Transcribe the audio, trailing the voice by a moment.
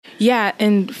Yeah,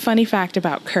 and funny fact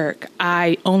about Kirk,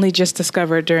 I only just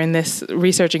discovered during this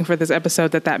researching for this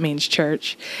episode that means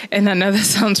church. And I know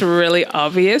this sounds really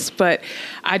obvious, but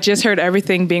I just heard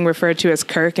everything being referred to as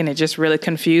Kirk, and it just really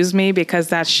confused me because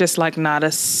that's just like not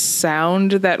a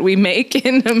sound that we make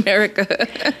in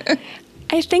America.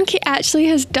 I think it actually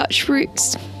has Dutch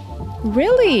roots.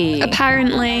 Really?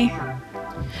 Apparently.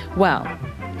 Well,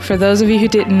 for those of you who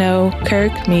didn't know,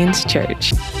 Kirk means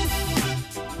church.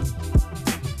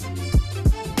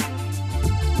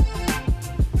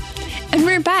 And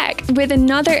we're back with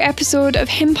another episode of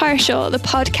Impartial, the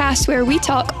podcast where we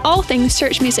talk all things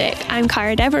church music. I'm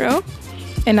Cara Devereaux.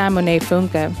 And I'm Monet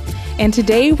Funke. And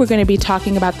today we're going to be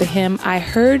talking about the hymn, I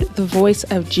Heard the Voice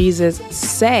of Jesus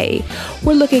Say.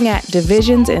 We're looking at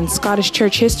divisions in Scottish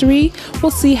church history.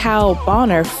 We'll see how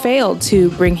Bonner failed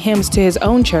to bring hymns to his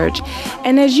own church.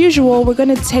 And as usual, we're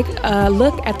going to take a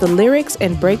look at the lyrics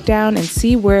and break down and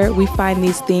see where we find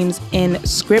these themes in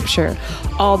Scripture.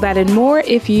 All that and more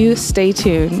if you stay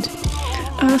tuned.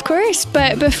 Of course,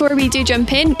 but before we do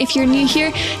jump in, if you're new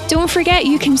here, don't forget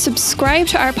you can subscribe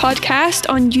to our podcast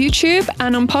on YouTube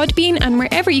and on Podbean and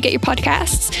wherever you get your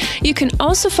podcasts. You can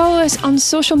also follow us on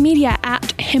social media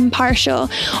at Impartial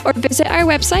or visit our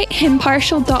website,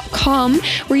 impartial.com,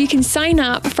 where you can sign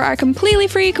up for our completely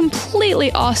free,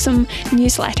 completely awesome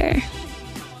newsletter.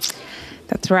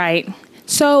 That's right.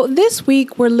 So this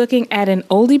week we're looking at an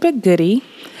oldie but goodie,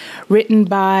 written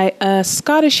by a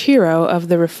Scottish hero of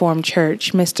the Reformed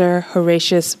Church, Mr.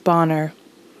 Horatius Bonner.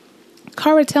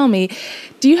 Cara, tell me,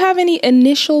 do you have any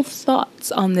initial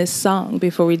thoughts on this song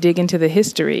before we dig into the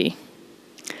history?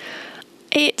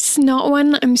 It's not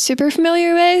one I'm super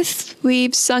familiar with.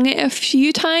 We've sung it a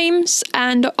few times,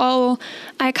 and all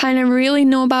I kind of really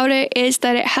know about it is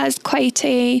that it has quite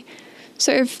a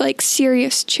sort of like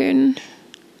serious tune.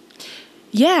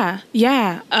 Yeah.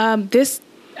 This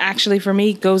actually, for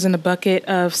me, goes in the bucket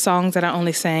of songs that I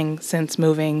only sang since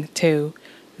moving to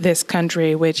this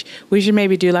country, which we should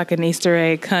maybe do like an Easter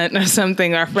egg hunt or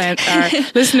something. Our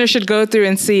listeners should go through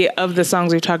and see of the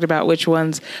songs we've talked about, which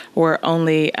ones were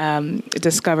only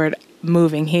discovered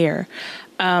moving here.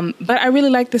 But I really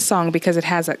like this song because it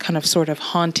has that kind of sort of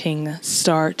haunting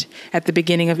start at the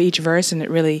beginning of each verse, and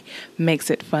it really makes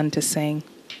it fun to sing.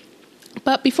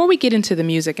 But before we get into the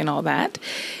music and all that,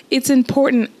 it's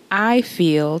important, I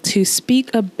feel, to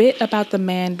speak a bit about the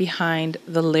man behind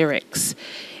the lyrics.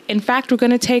 In fact, we're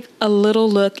going to take a little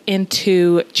look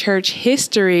into church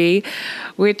history,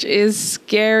 which is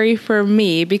scary for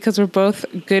me because we're both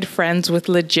good friends with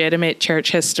legitimate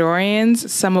church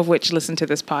historians, some of which listen to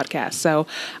this podcast. So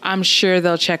I'm sure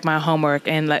they'll check my homework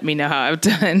and let me know how I've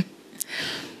done.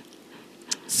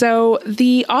 So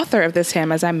the author of this hymn,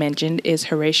 as I mentioned, is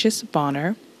Horatius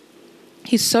Bonner.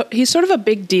 He's sort of a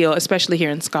big deal, especially here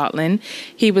in Scotland.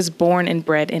 He was born and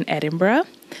bred in Edinburgh,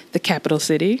 the capital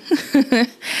city,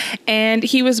 and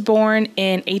he was born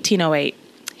in 1808.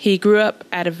 He grew up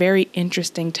at a very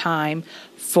interesting time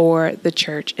for the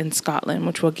church in Scotland,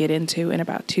 which we'll get into in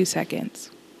about 2 seconds.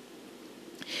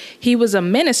 He was a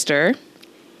minister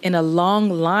in a long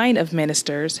line of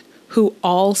ministers who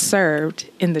all served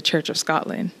in the Church of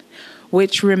Scotland,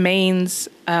 which remains,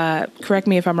 correct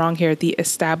me if I'm wrong here, the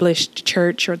established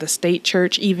church or the state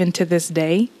church even to this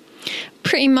day.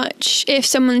 Pretty much, if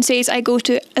someone says, I go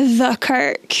to the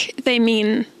Kirk, they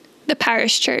mean the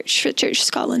parish church for the Church of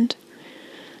Scotland,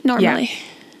 normally.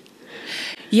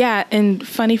 Yeah, and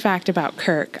funny fact about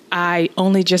Kirk, I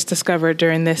only just discovered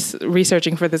during this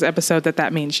researching for this episode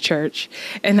that means church.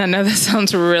 And I know this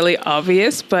sounds really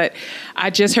obvious, but I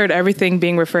just heard everything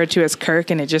being referred to as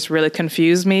Kirk, and it just really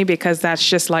confused me because that's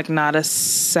just like not a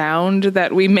sound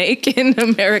that we make in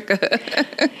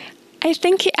America. I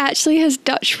think it actually has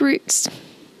Dutch roots.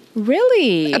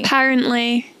 Really?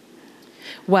 Apparently.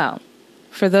 Well,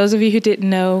 for those of you who didn't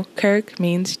know, Kirk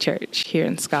means church here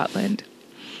in Scotland.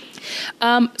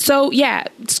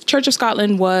 Church of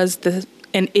Scotland was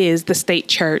and is the state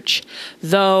church,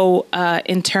 though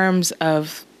in terms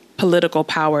of political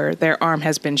power, their arm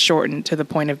has been shortened to the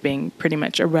point of being pretty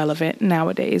much irrelevant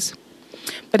nowadays.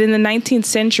 But in the 19th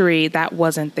century, that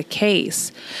wasn't the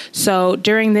case. So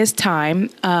during this time,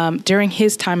 during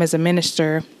his time as a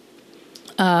minister,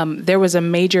 there was a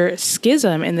major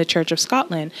schism in the Church of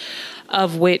Scotland,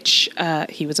 of which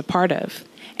he was a part of.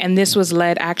 And this was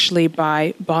led actually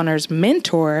by Bonner's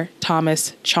mentor,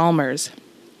 Thomas Chalmers.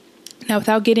 Now,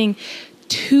 without getting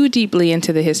too deeply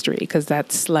into the history, because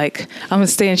that's like, I'm going to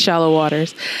stay in shallow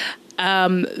waters.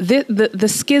 The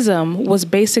schism was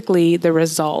basically the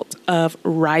result of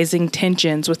rising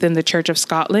tensions within the Church of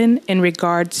Scotland in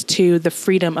regards to the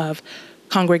freedom of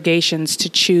congregations to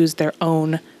choose their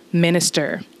own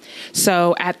minister.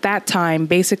 So at that time,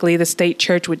 basically the state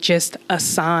church would just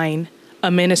assign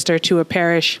a minister to a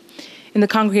parish, and the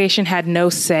congregation had no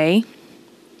say.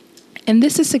 And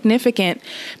this is significant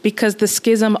because the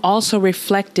schism also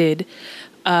reflected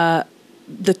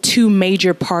the two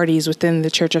major parties within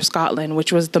the Church of Scotland,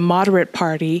 which was the Moderate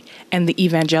Party and the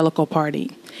Evangelical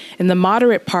Party. And the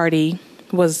Moderate Party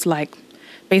was like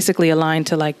basically aligned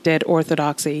to like dead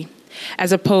orthodoxy,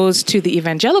 as opposed to the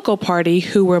Evangelical Party,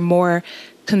 who were more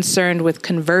concerned with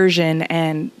conversion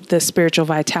and the spiritual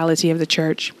vitality of the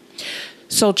church.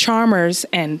 So Chalmers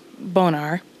and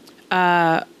Bonar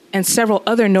and several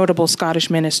other notable Scottish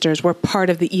ministers were part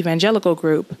of the evangelical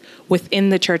group within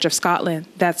the Church of Scotland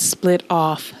that split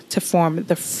off to form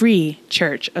the Free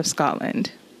Church of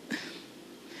Scotland.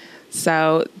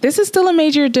 So this is still a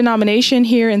major denomination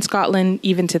here in Scotland,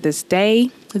 even to this day,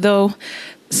 though,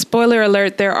 spoiler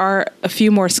alert, there are a few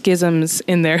more schisms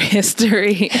in their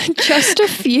history. Just a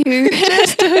few.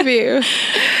 Just a few.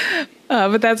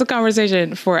 But that's a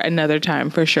conversation for another time,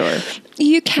 for sure.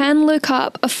 You can look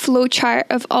up a flowchart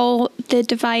of all the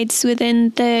divides within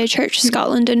the Church of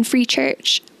Scotland and Free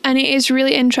Church, and it is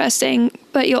really interesting,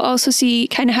 but you'll also see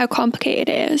kind of how complicated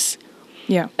it is.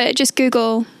 Yeah. But just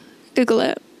Google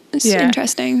it. It's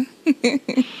interesting.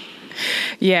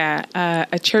 Yeah.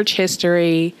 A church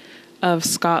history of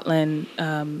Scotland,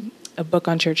 a book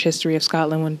on church history of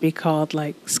Scotland would be called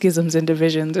like Schisms and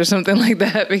Divisions or something like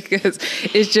that, because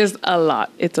it's just a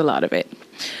lot. It's a lot of it.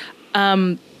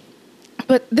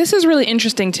 But this is really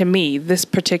interesting to me, this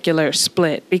particular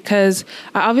split, because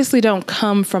I obviously don't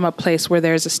come from a place where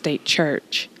there's a state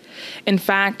church. In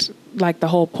fact, like the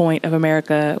whole point of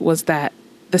America was that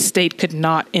the state could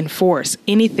not enforce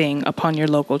anything upon your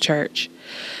local church.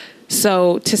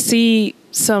 So to see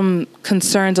some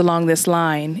concerns along this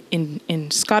line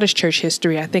in Scottish church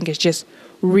history, I think is just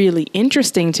really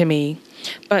interesting to me.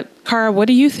 But Cara, what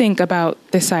do you think about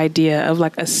this idea of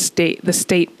like the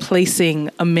state placing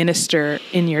a minister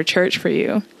in your church for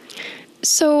you?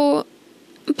 So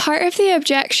part of the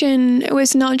objection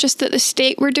was not just that the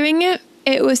state were doing it,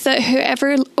 it was that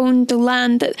whoever owned the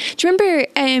land, do you remember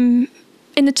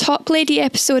in the Top Lady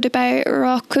episode about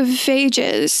Rock of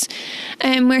Ages,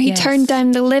 where he turned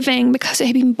down the living because it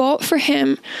had been bought for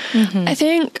him? Mm-hmm. I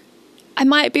think, I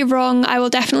might be wrong, I will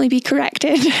definitely be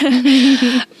corrected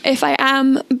if I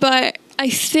am, but I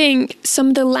think some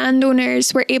of the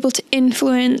landowners were able to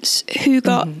influence who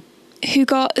got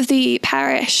the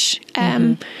parish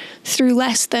through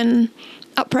less than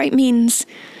upright means.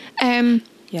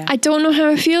 I don't know how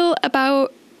I feel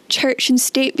about church and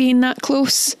state being that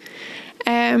close.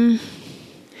 I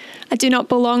do not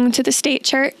belong to the state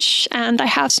church, and I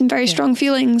have some very strong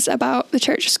feelings about the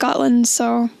Church of Scotland,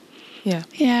 so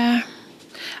yeah.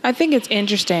 I think it's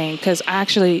interesting because I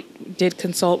actually did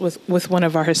consult with one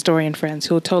of our historian friends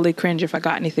who will totally cringe if I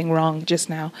got anything wrong just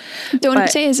now. Don't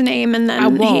say his name, and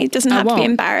then he doesn't have to be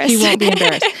embarrassed. He won't be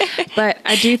embarrassed. But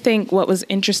I do think what was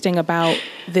interesting about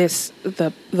this,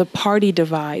 the party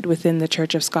divide within the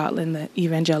Church of Scotland, the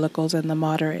evangelicals and the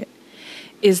moderate,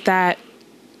 is that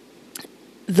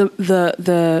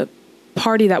the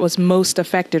party that was most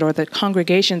affected, or the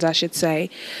congregations, I should say,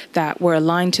 that were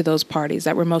aligned to those parties,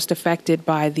 that were most affected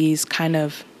by these kind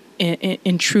of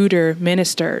intruder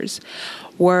ministers,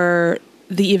 were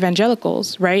the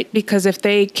evangelicals, right? Because if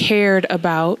they cared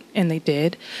about, and they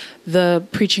did, the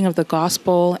preaching of the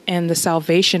gospel and the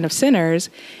salvation of sinners,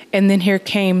 and then here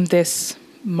came this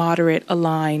moderate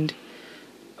aligned,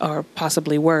 or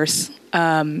possibly worse,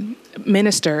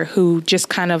 minister who just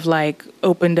kind of like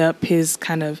opened up his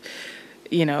kind of,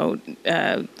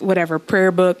 whatever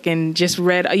prayer book and just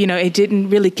read, it didn't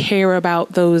really care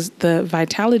about the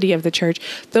vitality of the church.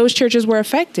 Those churches were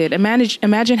affected.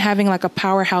 Imagine having like a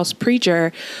powerhouse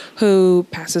preacher who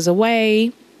passes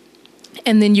away,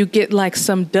 and then you get like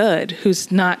some dud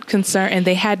who's not concerned, and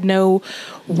they had no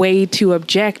way to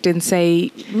object and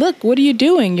say, look, what are you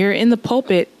doing? You're in the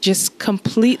pulpit just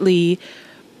completely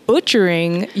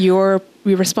butchering your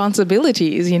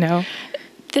responsibilities,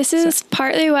 This is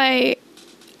partly why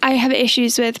I have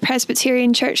issues with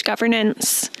Presbyterian church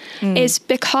governance, is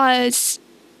because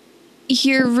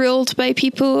you're ruled by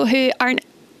people who aren't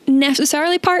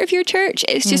necessarily part of your church.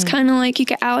 It's just kind of like you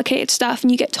get allocated stuff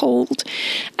and you get told.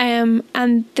 And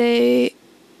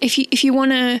if you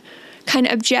want to kind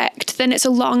of object, then it's a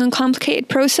long and complicated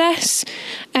process.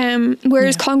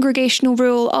 Whereas congregational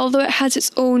rule, although it has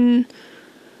its own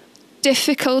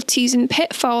difficulties and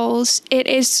pitfalls, it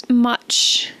is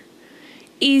much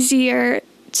easier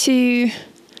to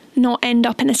not end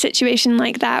up in a situation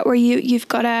like that where you've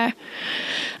got an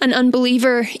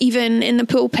unbeliever even in the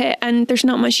pulpit and there's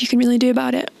not much you can really do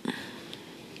about it.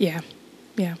 Yeah.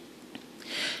 Yeah.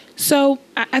 So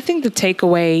I think the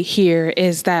takeaway here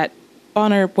is that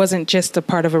Bonner wasn't just a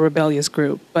part of a rebellious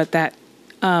group, but that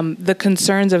the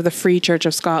concerns of the Free Church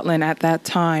of Scotland at that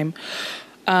time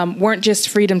weren't just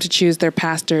freedom to choose their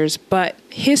pastors, but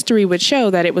history would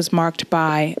show that it was marked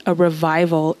by a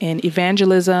revival in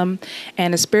evangelism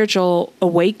and a spiritual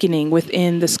awakening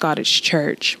within the Scottish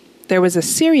Church. There was a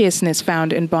seriousness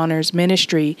found in Bonner's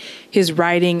ministry, his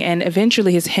writing, and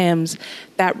eventually his hymns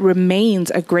that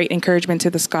remains a great encouragement to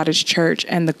the Scottish Church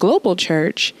and the global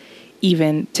church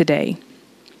even today.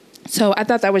 So I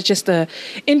thought that was just an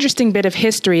interesting bit of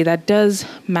history that does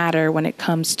matter when it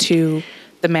comes to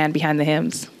the man behind the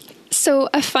hymns. So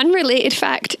a fun related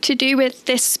fact to do with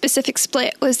this specific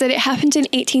split was that it happened in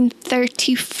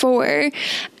 1834.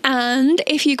 And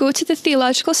if you go to the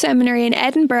Theological Seminary in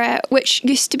Edinburgh, which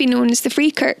used to be known as the Free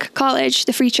Kirk College,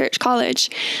 the Free Church College,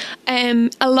 a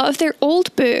lot of their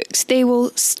old books, they will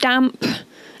stamp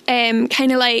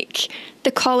kind of like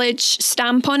the college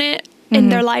stamp on it in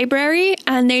their library.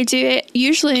 And they do it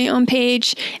usually on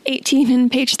page 18 and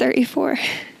page 34.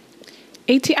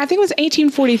 I think it was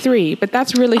 1843, but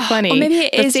that's really funny. Or maybe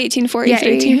it is 1843. Yeah,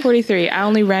 1843. I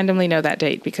only randomly know that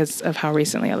date because of how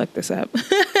recently I looked this up. But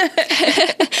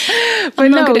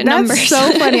no, that's numbers. So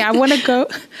funny. I want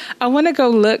to go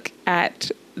look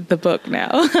at the book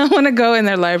now. I want to go in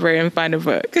their library and find a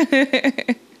book.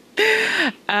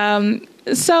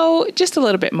 So just a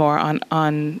little bit more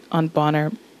on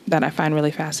Bonner that I find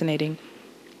really fascinating.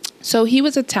 So he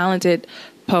was a talented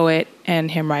poet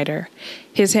and hymn writer.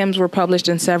 His hymns were published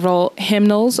in several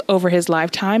hymnals over his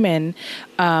lifetime and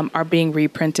are being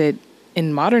reprinted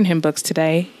in modern hymn books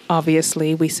today.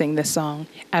 Obviously, we sing this song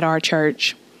at our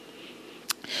church.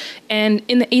 And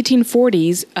in the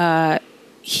 1840s,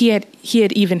 he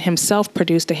had even himself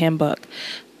produced a hymn book,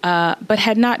 but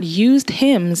had not used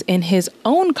hymns in his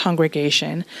own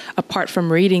congregation apart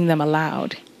from reading them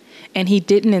aloud. And he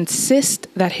didn't insist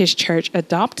that his church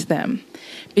adopt them,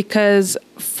 because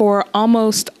for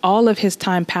almost all of his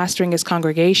time pastoring his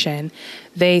congregation,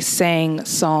 they sang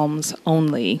psalms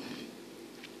only.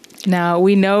 Now,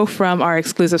 we know from our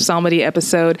exclusive psalmody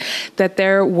episode that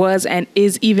there was and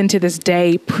is even to this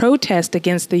day protest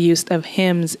against the use of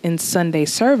hymns in Sunday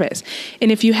service.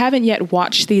 And if you haven't yet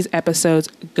watched these episodes,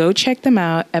 go check them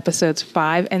out, episodes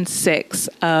 5 and 6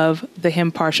 of the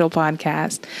Hymn Partial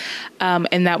podcast.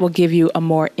 And that will give you a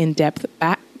more in-depth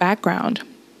background.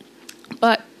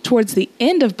 But towards the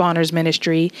end of Bonner's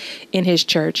ministry in his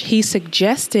church, he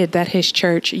suggested that his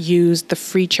church use the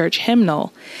Free Church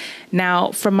hymnal.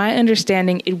 Now, from my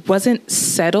understanding, it wasn't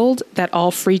settled that all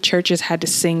free churches had to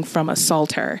sing from a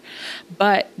psalter,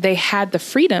 but they had the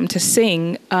freedom to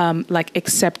sing like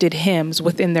accepted hymns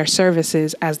within their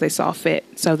services as they saw fit.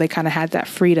 So they kind of had that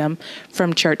freedom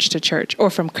from church to church or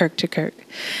from kirk to kirk.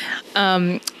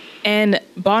 And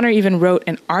Bonner even wrote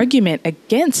an argument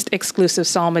against exclusive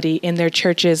psalmody in their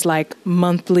church's like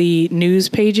monthly news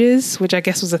pages, which I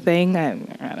guess was a thing. I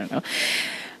don't know.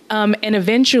 And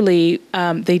eventually,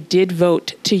 they did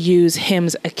vote to use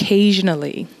hymns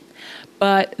occasionally.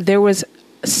 But there was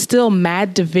still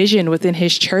mad division within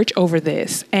his church over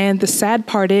this. And the sad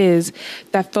part is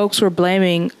that folks were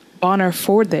blaming Bonner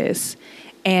for this.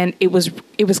 And it was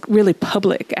really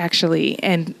public, actually.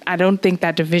 And I don't think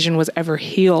that division was ever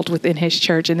healed within his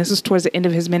church. And this was towards the end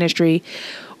of his ministry,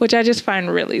 which I just find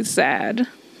really sad.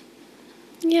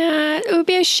 Yeah, it would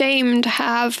be a shame to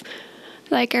have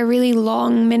like a really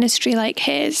long ministry like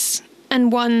his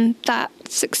and one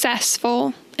that's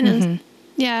successful. And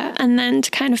and then to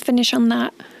kind of finish on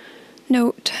that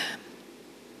note.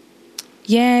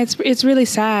 Yeah, it's really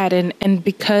sad. And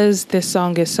because this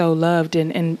song is so loved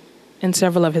in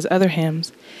several of his other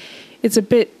hymns,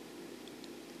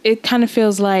 it kind of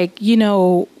feels like, you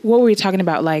know, what were we talking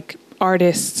about? Like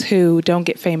artists who don't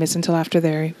get famous until after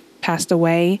they're passed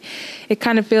away. It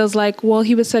kind of feels like, well,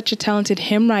 he was such a talented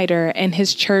hymn writer and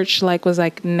his church was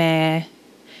like, nah,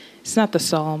 it's not the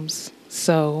Psalms,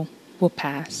 so we'll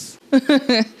pass.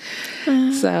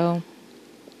 So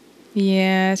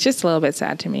yeah, it's just a little bit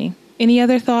sad to me. Any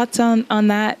other thoughts on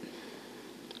that?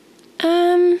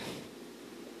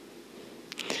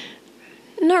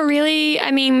 Not really. I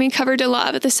mean, we covered a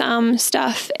lot of the Psalm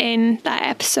stuff in that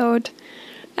episode.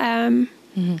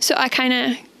 So I kind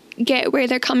of get where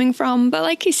they're coming from, but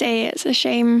like you say, it's a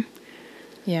shame.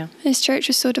 Yeah. His church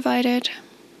was so divided.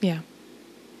 Yeah.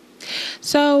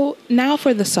 So now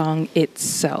for the song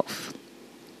itself.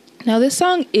 Now this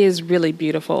song is really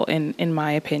beautiful in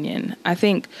my opinion. I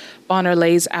think Bonner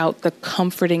lays out the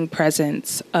comforting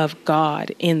presence of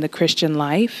God in the Christian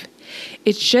life.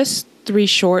 It's just 3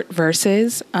 short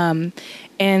verses, and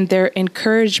And their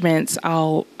encouragements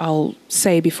I'll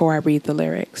say before I read the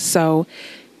lyrics. So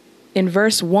in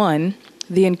verse 1,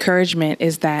 the encouragement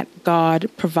is that God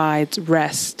provides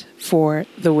rest for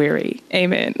the weary.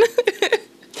 Amen.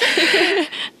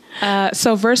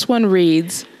 So verse 1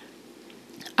 reads,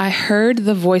 I heard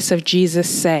the voice of Jesus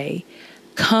say,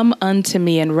 come unto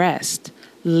me and rest.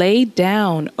 Lay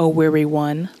down, O weary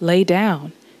one, lay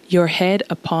down your head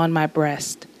upon my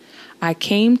breast. I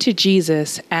came to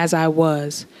Jesus as I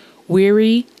was,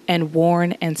 weary and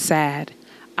worn and sad.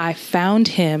 I found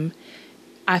in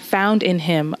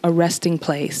him a resting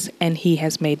place, and he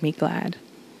has made me glad.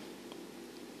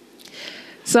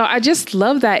 So I just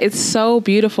love that. It's so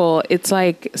beautiful. It's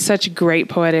like such great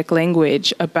poetic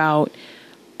language about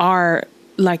our,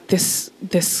 like this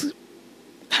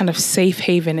kind of safe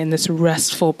haven in this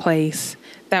restful place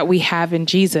that we have in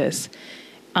Jesus.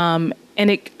 And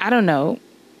I don't know,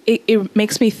 it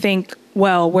makes me think,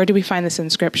 well, where do we find this in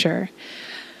scripture?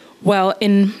 Well,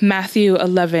 in Matthew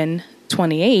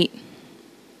 11:28,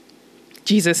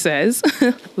 Jesus says,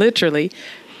 literally,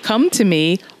 come to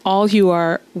me, all you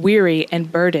are weary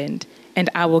and burdened, and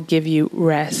I will give you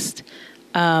rest.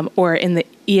 Or in the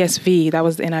ESV, that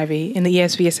was the NIV. In the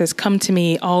ESV, it says, come to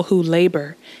me, all who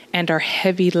labor and are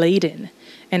heavy laden,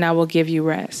 and I will give you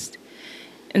rest.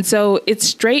 And so it's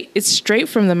straight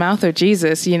from the mouth of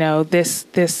Jesus, you know,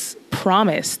 this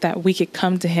promise that we could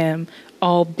come to him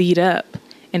all beat up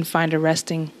and find a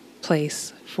resting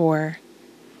place for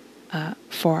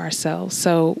ourselves.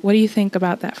 So what do you think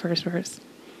about that first verse?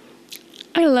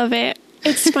 I love it.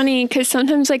 It's funny because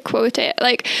sometimes I quote it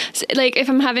like if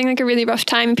I'm having like a really rough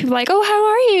time, people are like, oh, how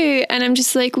are you? And I'm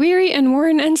just like weary and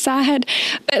worn and sad.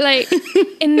 But like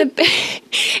in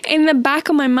the back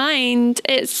of my mind,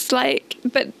 it's like,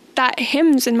 but that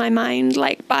hymn's in my mind,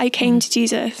 like, but I came to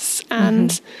Jesus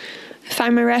and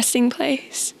found my resting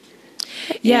place.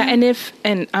 Yeah.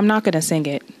 And I'm not going to sing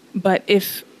it, but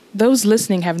if those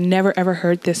listening have never ever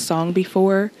heard this song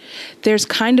before, there's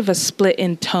kind of a split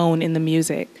in tone in the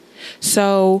music.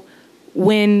 So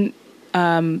when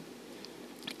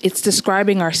it's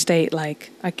describing our state,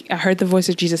 like I heard the voice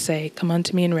of Jesus say, come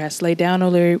unto me and rest, lay down, O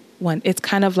weary one. It's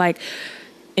kind of like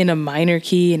in a minor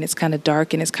key, and it's kind of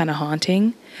dark and it's kind of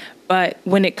haunting. But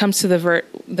when it comes to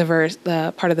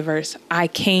the part of the verse, I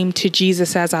came to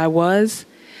Jesus as I was,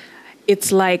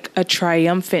 it's like a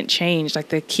triumphant change. Like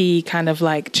the key kind of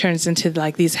like turns into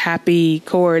like these happy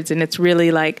chords, and it's really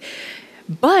like,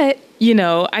 but you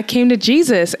know, I came to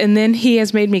Jesus and then he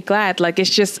has made me glad. Like,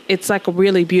 it's like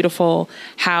really beautiful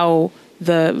how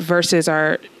the verses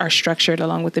are structured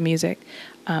along with the music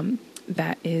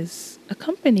that is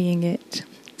accompanying it.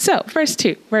 So verse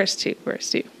 2.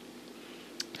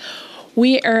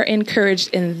 We are encouraged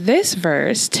in this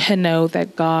verse to know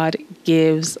that God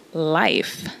gives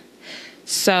life.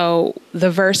 So the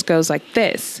verse goes like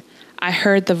this. I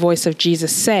heard the voice of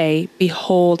Jesus say,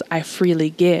 behold, I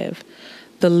freely give.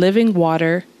 Behold,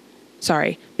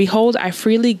 I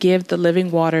freely give the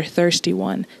living water, thirsty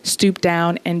one. Stoop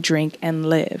down and drink and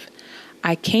live.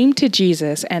 I came to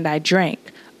Jesus and I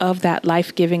drank of that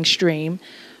life-giving stream.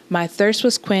 My thirst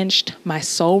was quenched, my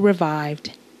soul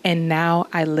revived, and now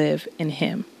I live in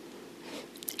him.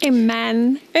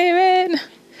 Amen. Amen.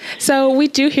 So we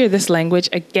do hear this language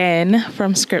again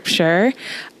from scripture.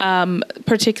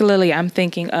 Particularly, I'm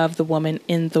thinking of the woman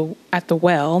at the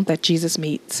well that Jesus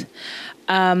meets.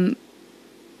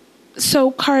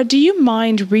 So, Cara, do you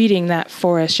mind reading that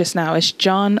for us just now? It's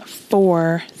John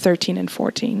 4:13 and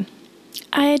 14.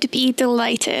 I'd be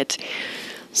delighted.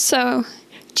 So,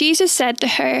 Jesus said to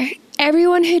her,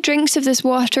 everyone who drinks of this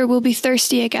water will be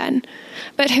thirsty again.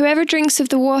 But whoever drinks of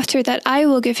the water that I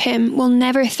will give him will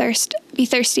never be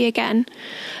thirsty again.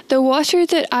 The water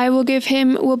that I will give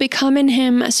him will become in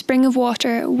him a spring of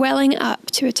water welling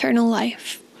up to eternal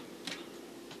life.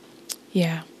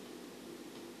 Yeah.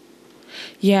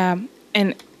 Yeah,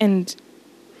 and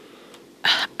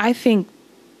I think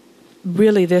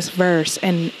really this verse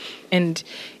and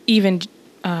even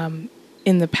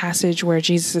in the passage where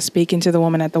Jesus is speaking to the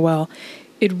woman at the well,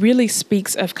 it really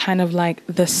speaks of kind of like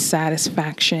the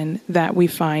satisfaction that we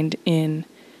find in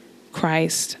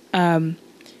Christ. You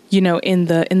know, in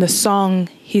the song,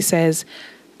 he says,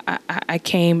 I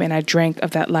came and I drank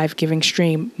of that life-giving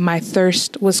stream. My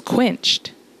thirst was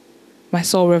quenched. My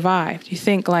soul revived. You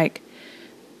think like,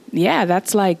 yeah,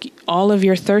 that's like all of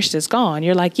your thirst is gone.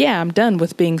 You're like, yeah, I'm done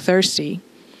with being thirsty.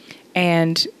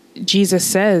 And Jesus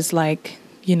says, like,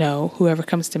 you know, whoever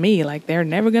comes to me, like, they're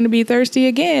never going to be thirsty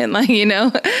again. Like, you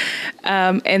know,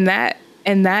 and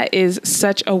that is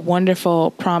such a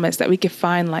wonderful promise that we could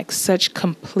find like such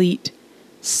complete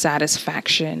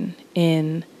satisfaction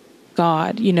in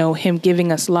God, you know, him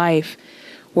giving us life,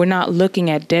 we're not looking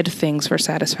at dead things for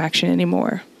satisfaction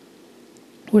anymore.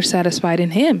 We're satisfied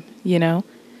in him, you know.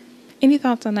 Any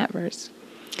thoughts on that verse?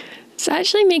 It's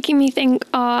actually making me think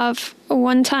of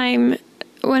one time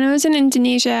when I was in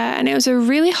Indonesia, and it was a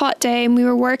really hot day, and we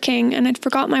were working, and I'd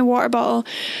forgot my water bottle.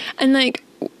 And like,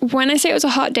 when I say it was a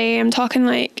hot day, I'm talking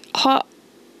like hot,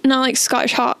 not like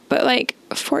Scottish hot, but like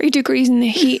 40 degrees in the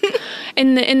heat,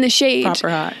 in the shade. Proper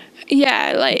hot.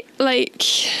 Yeah, like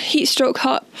heat stroke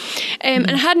hot. And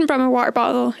I hadn't brought my water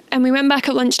bottle, and we went back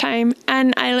at lunchtime,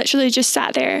 and I literally just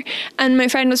sat there, and my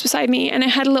friend was beside me, and I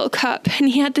had a little cup, and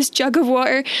he had this jug of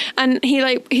water, and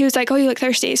he was like, oh, you look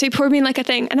thirsty. So he poured me in like a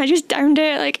thing, and I just downed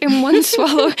it like in one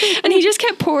swallow, and he just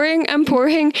kept pouring and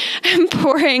pouring and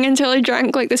pouring until I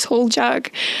drank like this whole jug.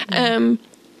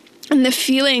 And the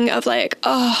feeling of like,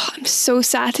 oh, I'm so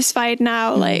satisfied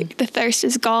now. Like the thirst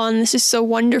is gone. This is so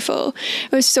wonderful.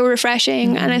 It was so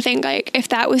refreshing. And I think like if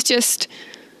that was just,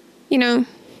 you know,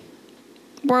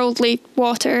 worldly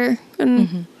water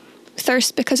and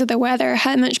thirst because of the weather,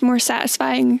 how much more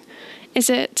satisfying is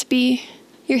it to be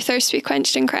your thirst to be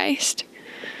quenched in Christ?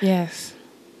 Yes.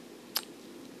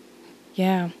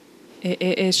 Yeah, it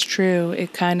is true.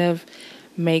 It kind of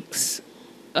makes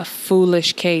a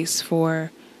foolish case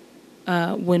for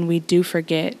when we do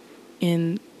forget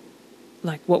in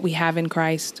like what we have in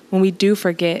Christ, when we do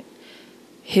forget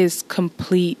his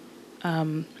complete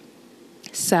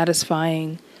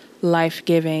satisfying,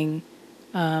 life-giving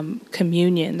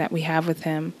communion that we have with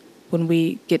him, when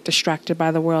we get distracted by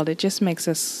the world, it just makes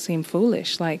us seem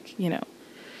foolish, like, you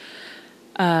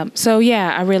know. So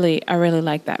yeah, I really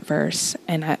like that verse,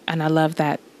 and I love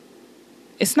that.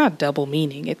 It's not double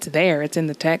meaning. It's there. It's in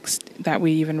the text that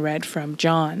we even read from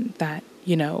John, that,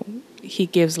 you know, he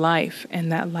gives life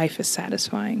and that life is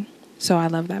satisfying. So I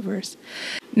love that verse.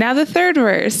 Now the third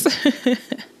verse.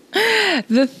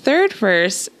 The third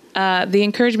verse, the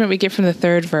encouragement we get from the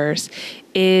third verse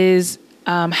is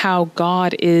how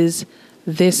God is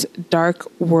this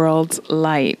dark world's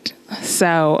light.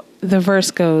 So the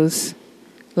verse goes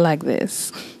like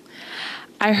this.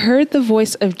 I heard the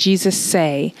voice of Jesus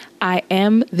say, I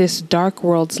am this dark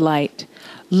world's light.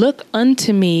 Look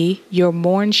unto me, your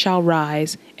morn shall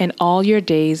rise, and all your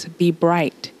days be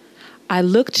bright. I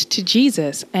looked to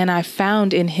Jesus, and I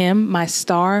found in him my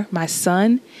star, my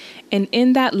sun, and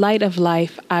in that light of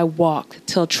life I walk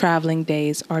till traveling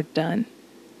days are done.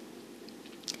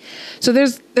 So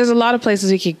there's a lot of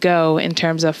places we could go in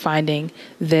terms of finding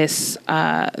these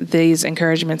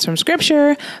encouragements from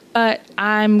Scripture, but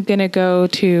I'm going to go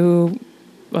to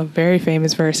a very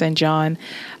famous verse in John,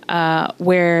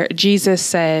 where Jesus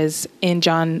says in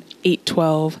John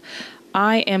 8:12,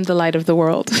 I am the light of the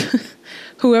world.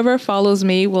 Whoever follows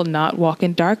me will not walk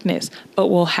in darkness, but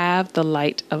will have the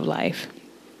light of life.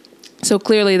 So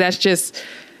clearly that's just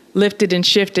lifted and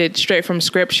shifted straight from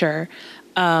Scripture.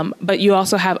 But you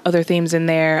also have other themes in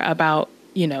there about,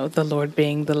 you know, the Lord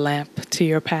being the lamp to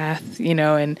your path, you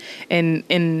know,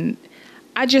 and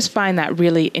I just find that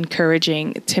really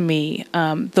encouraging to me,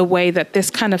 the way that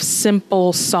this kind of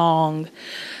simple song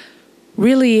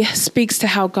really speaks to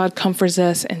how God comforts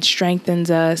us and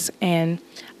strengthens us. And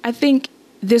I think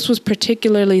this was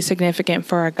particularly significant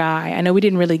for a guy. I know we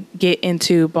didn't really get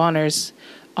into Bonner's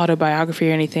autobiography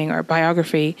or anything, or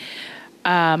biography,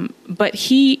 but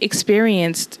he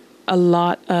experienced a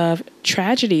lot of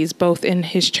tragedies, both in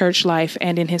his church life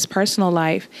and in his personal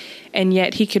life. And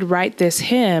yet he could write this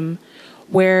hymn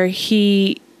where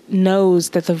he knows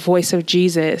that the voice of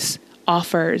Jesus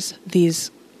offers these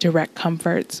direct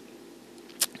comforts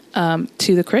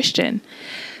to the Christian.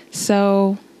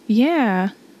 So, yeah.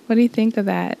 What do you think of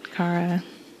that, Cara?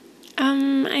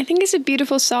 I think it's a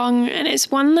beautiful song, and it's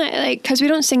one that, like, because we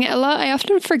don't sing it a lot, I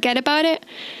often forget about it,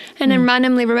 and then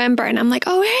randomly remember, and I'm like,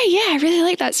 oh, hey, yeah, I really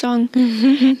like that song.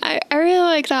 I really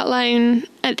like that line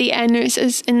at the end. It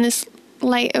says, in this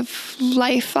light of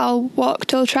life, I'll walk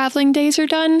till traveling days are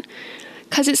done.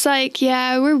 Because it's like,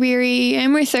 yeah, we're weary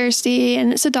and we're thirsty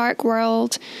and it's a dark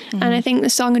world. And I think the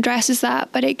song addresses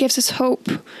that, but it gives us hope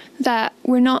that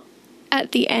we're not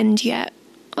at the end yet.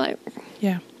 Like,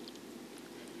 yeah.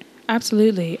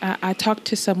 Absolutely. I talked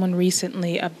to someone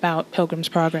recently about Pilgrim's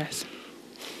Progress.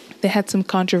 They had some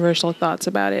controversial thoughts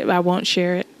about it. I won't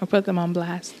share it or put them on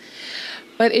blast.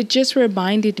 But it just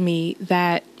reminded me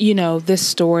that, you know, this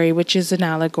story, which is an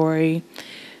allegory,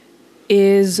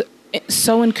 is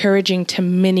so encouraging to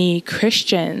many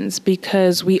Christians,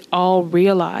 because we all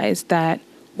realize that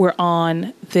we're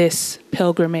on this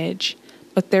pilgrimage,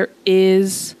 but there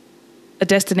is a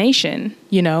destination,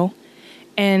 you know.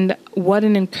 And what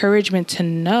an encouragement to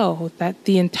know that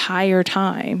the entire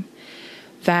time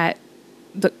that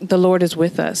the Lord is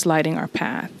with us, lighting our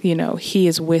path. You know, he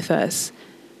is with us.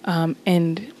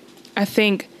 And I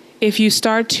think if you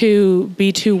start to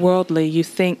be too worldly, you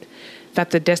think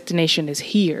that the destination is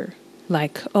here.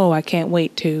 Like, oh, I can't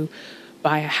wait to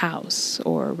buy a house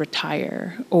or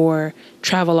retire or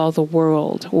travel all the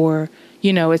world, or,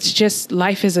 you know, it's just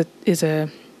life is a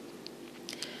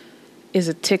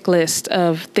tick list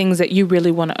of things that you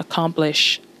really want to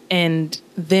accomplish. And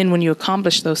then when you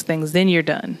accomplish those things, then you're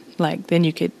done. Like, then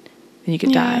you could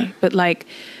die. But like,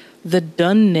 the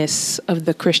doneness of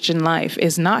the Christian life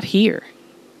is not here.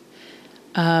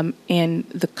 And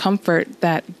the comfort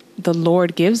that the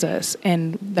Lord gives us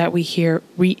and that we hear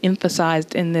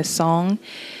re-emphasized in this song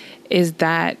is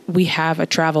that we have a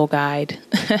travel guide.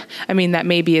 I mean, that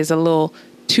maybe is a little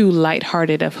too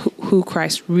lighthearted of who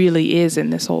Christ really is in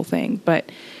this whole thing,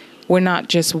 but we're not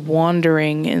just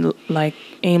wandering and like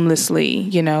aimlessly,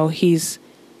 you know, he's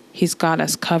got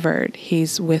us covered.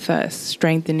 He's with us,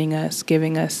 strengthening us,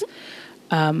 giving us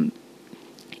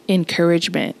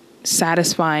encouragement,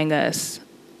 satisfying us,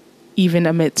 even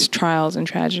amidst trials and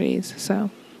tragedies. So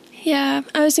yeah,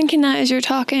 I was thinking that as you're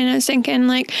talking, I was thinking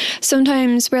like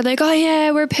sometimes we're like, oh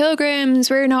yeah, we're pilgrims,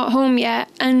 we're not home yet.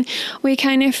 And we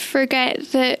kind of forget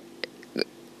that,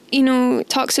 you know, it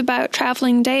talks about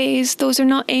traveling days. Those are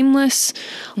not aimless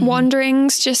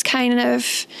wanderings, just kind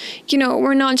of, you know,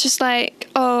 we're not just like,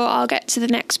 oh, I'll get to the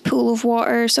next pool of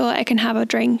water so that I can have a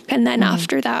drink. And then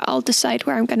after that, I'll decide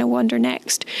where I'm going to wander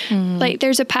next. Like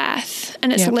there's a path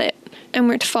and it's lit and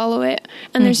we're to follow it.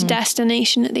 And there's a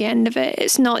destination at the end of it.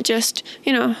 It's not just,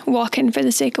 you know, walking for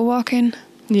the sake of walking.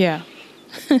 Yeah.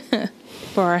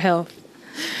 For our health.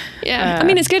 Yeah, I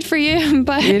mean, it's good for you,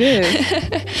 but... It is.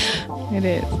 It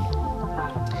is.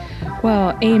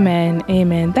 Well, amen,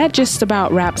 amen. That just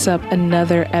about wraps up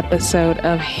another episode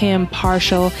of Him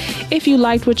Partial. If you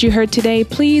liked what you heard today,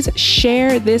 please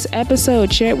share this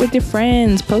episode. Share it with your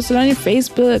friends. Post it on your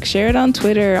Facebook. Share it on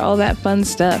Twitter. All that fun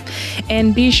stuff.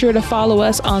 And be sure to follow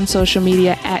us on social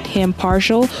media at Him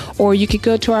Partial. Or you could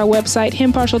go to our website,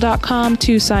 himpartial.com,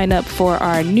 to sign up for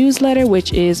our newsletter,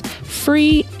 which is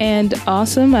free and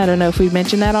awesome. I don't know if we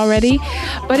mentioned that already.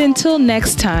 But until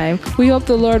next time, we hope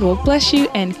the Lord will bless you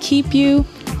and keep you.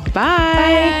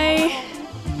 Bye. Bye.